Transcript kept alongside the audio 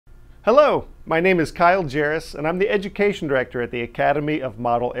Hello, my name is Kyle Jarris, and I'm the Education Director at the Academy of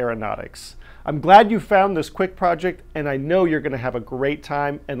Model Aeronautics. I'm glad you found this quick project, and I know you're going to have a great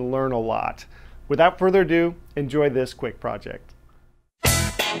time and learn a lot. Without further ado, enjoy this quick project.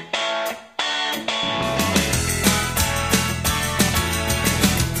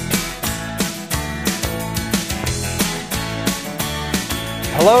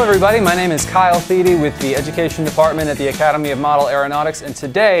 Hello everybody, my name is Kyle Thiede with the Education Department at the Academy of Model Aeronautics, and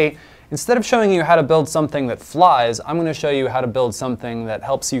today, instead of showing you how to build something that flies, I'm going to show you how to build something that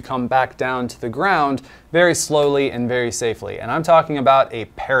helps you come back down to the ground very slowly and very safely. And I'm talking about a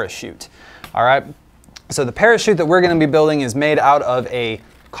parachute. All right, so the parachute that we're going to be building is made out of a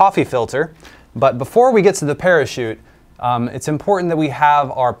coffee filter, but before we get to the parachute, it's important that we have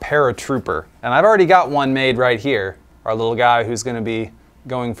our Paratrooper. And I've already got one made right here, our little guy who's going to be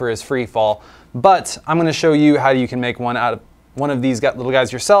going for his free fall, but I'm going to show you how you can make one of these little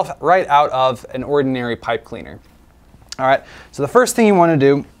guys yourself right out of an ordinary pipe cleaner. All right, so the first thing you want to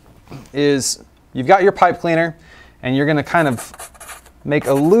do is you've got your pipe cleaner and you're going to kind of make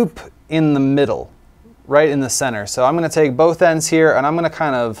a loop in the middle, right in the center. So I'm going to take both ends here and I'm going to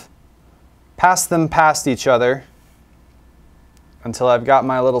kind of pass them past each other until I've got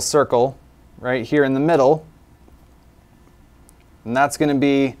my little circle right here in the middle. And that's going to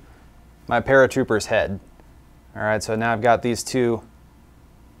be my paratrooper's head. All right, so now I've got these two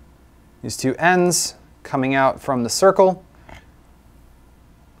ends coming out from the circle,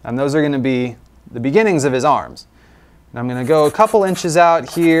 and those are going to be the beginnings of his arms. And I'm going to go a couple inches out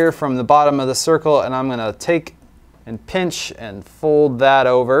here from the bottom of the circle, and I'm going to take and pinch and fold that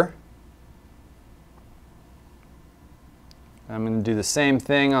over. I'm going to do the same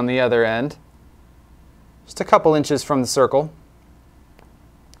thing on the other end, just a couple inches from the circle.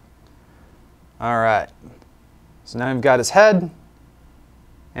 All right, so now we've got his head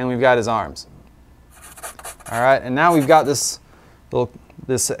and we've got his arms. All right, and now we've got this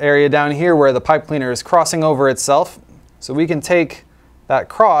area down here where the pipe cleaner is crossing over itself. So we can take that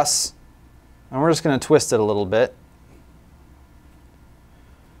cross and we're just going to twist it a little bit.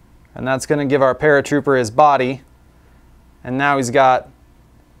 And that's going to give our paratrooper his body. And now he's got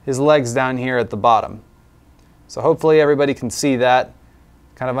his legs down here at the bottom. So hopefully everybody can see that,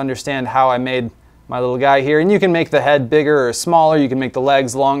 kind of understand how I made my little guy here. And you can make the head bigger or smaller, you can make the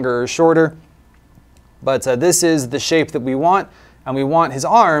legs longer or shorter. But this is the shape that we want, and we want his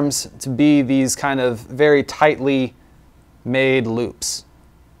arms to be these kind of very tightly made loops.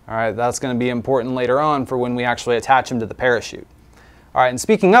 All right, that's going to be important later on for when we actually attach him to the parachute. All right, and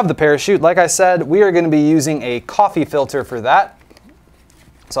speaking of the parachute, like I said, we are going to be using a coffee filter for that.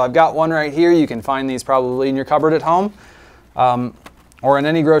 So I've got one right here. You can find these probably in your cupboard at home. Or in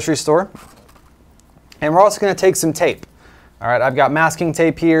any grocery store. And we're also going to take some tape. All right, I've got masking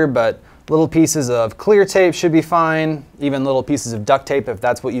tape here, but little pieces of clear tape should be fine, even little pieces of duct tape if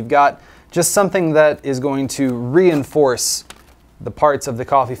that's what you've got. Just something that is going to reinforce the parts of the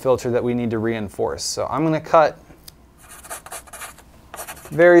coffee filter that we need to reinforce. So I'm going to cut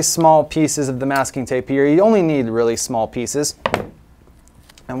very small pieces of the masking tape here. You only need really small pieces.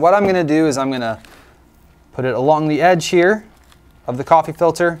 And what I'm going to do is I'm going to put it along the edge here of the coffee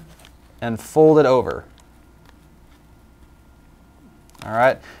filter and fold it over. All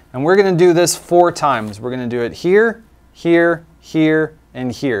right, and we're going to do this 4 times. We're going to do it here, here, here,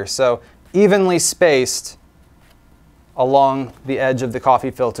 and here. So evenly spaced along the edge of the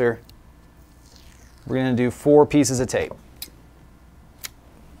coffee filter. We're going to do 4 pieces of tape.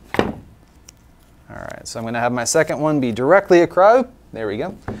 All right, so I'm going to have my second one be directly across. There we go.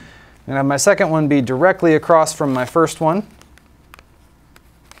 I'm going to have my second one be directly across from my first one.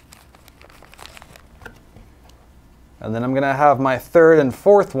 And then I'm going to have my third and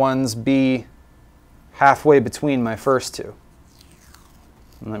fourth ones be halfway between my first 2.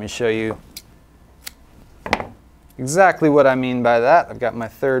 And let me show you exactly what I mean by that. I've got my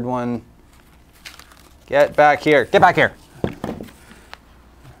third one. Get back here. Get back here.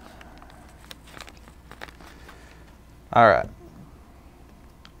 All right.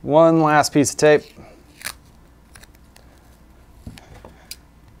 One last piece of tape.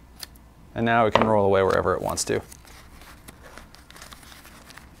 And now it can roll away wherever it wants to.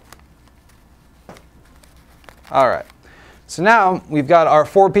 All right, so now we've got our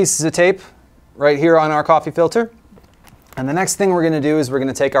 4 pieces of tape right here on our coffee filter. And the next thing we're going to do is we're going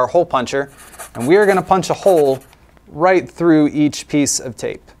to take our hole puncher and we are going to punch a hole right through each piece of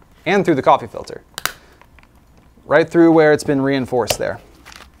tape and through the coffee filter. Right through where it's been reinforced there.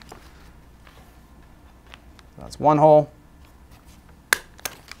 That's 1 hole.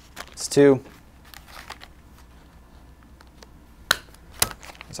 It's 2.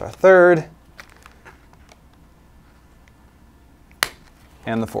 There's our third.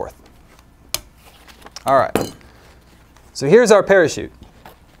 And the fourth. All right. So here's our parachute.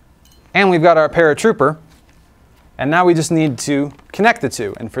 And we've got our paratrooper. And now we just need to connect the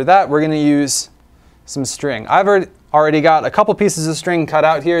two. And for that, we're going to use some string. I've already got a couple pieces of string cut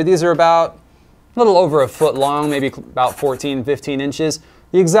out here. These are about a little over a foot long, maybe about 14, 15 inches.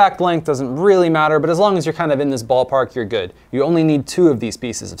 The exact length doesn't really matter, but as long as you're kind of in this ballpark, you're good. You only need 2 of these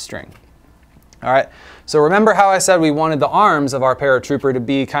pieces of string. All right, so remember how I said we wanted the arms of our paratrooper to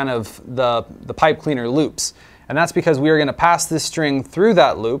be kind of the pipe cleaner loops. And that's because we are going to pass this string through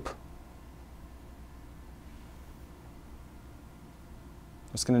that loop.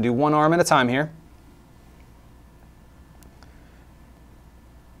 I'm just going to do one arm at a time here.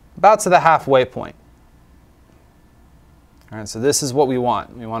 About to the halfway point. All right, so this is what we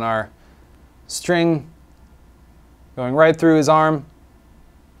want. We want our string going right through his arm,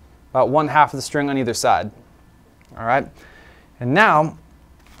 about 1/2 of the string on either side. All right, and now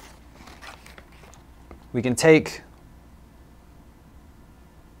we can take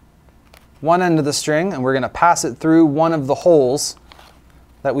one end of the string and we're going to pass it through one of the holes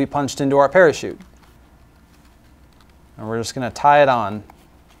that we punched into our parachute. And we're just going to tie it on.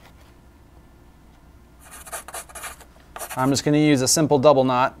 I'm just going to use a simple double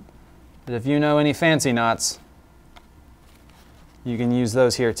knot, but if you know any fancy knots, you can use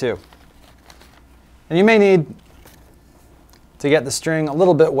those here too. And you may need to get the string a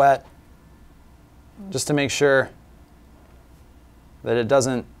little bit wet just to make sure that it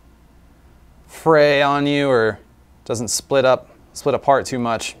doesn't fray on you or doesn't split apart too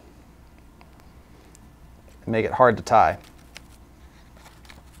much and make it hard to tie.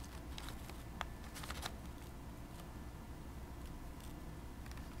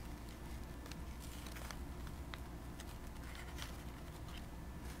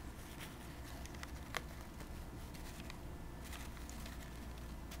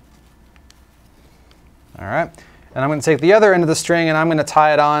 All right, and I'm going to take the other end of the string and I'm going to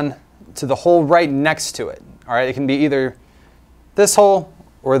tie it on to the hole right next to it. All right, it can be either this hole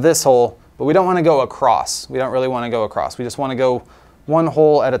or this hole, but we don't want to go across. We don't really want to go across. We just want to go one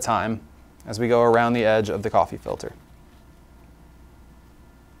hole at a time as we go around the edge of the coffee filter.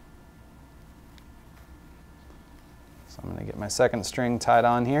 So I'm going to get my second string tied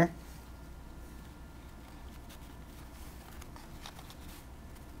on here.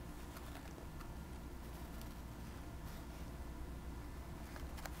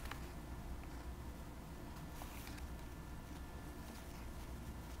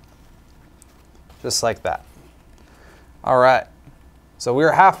 Just like that. All right, so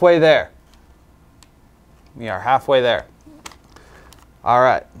we're halfway there. We are halfway there. All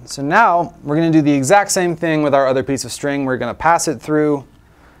right, so now we're going to do the exact same thing with our other piece of string. We're going to pass it through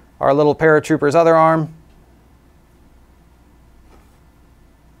our little paratrooper's other arm.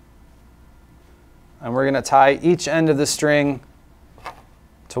 And we're going to tie each end of the string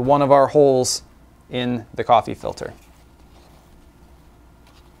to one of our holes in the coffee filter.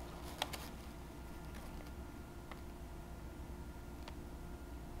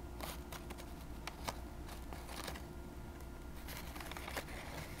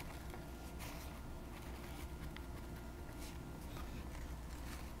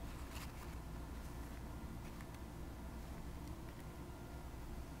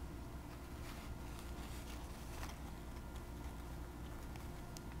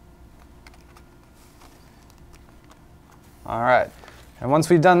 All right, and once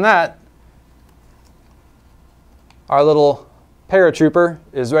we've done that, our little paratrooper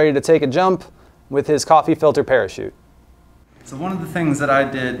is ready to take a jump with his coffee filter parachute. So one of the things that I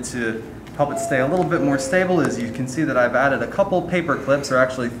did to help it stay a little bit more stable is you can see that I've added a couple paper clips, or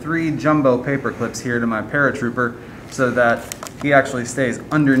actually 3 jumbo paper clips here to my paratrooper so that he actually stays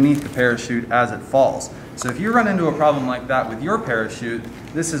underneath the parachute as it falls. So if you run into a problem like that with your parachute,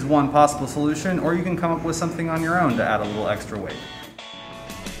 this is one possible solution, or you can come up with something on your own to add a little extra weight.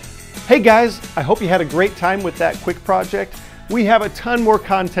 Hey guys, I hope you had a great time with that quick project. We have a ton more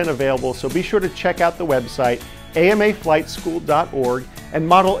content available, so be sure to check out the website amaflightschool.org and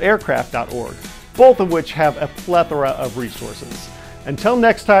modelaircraft.org, both of which have a plethora of resources. Until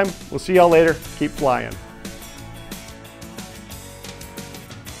next time, we'll see y'all later. Keep flying.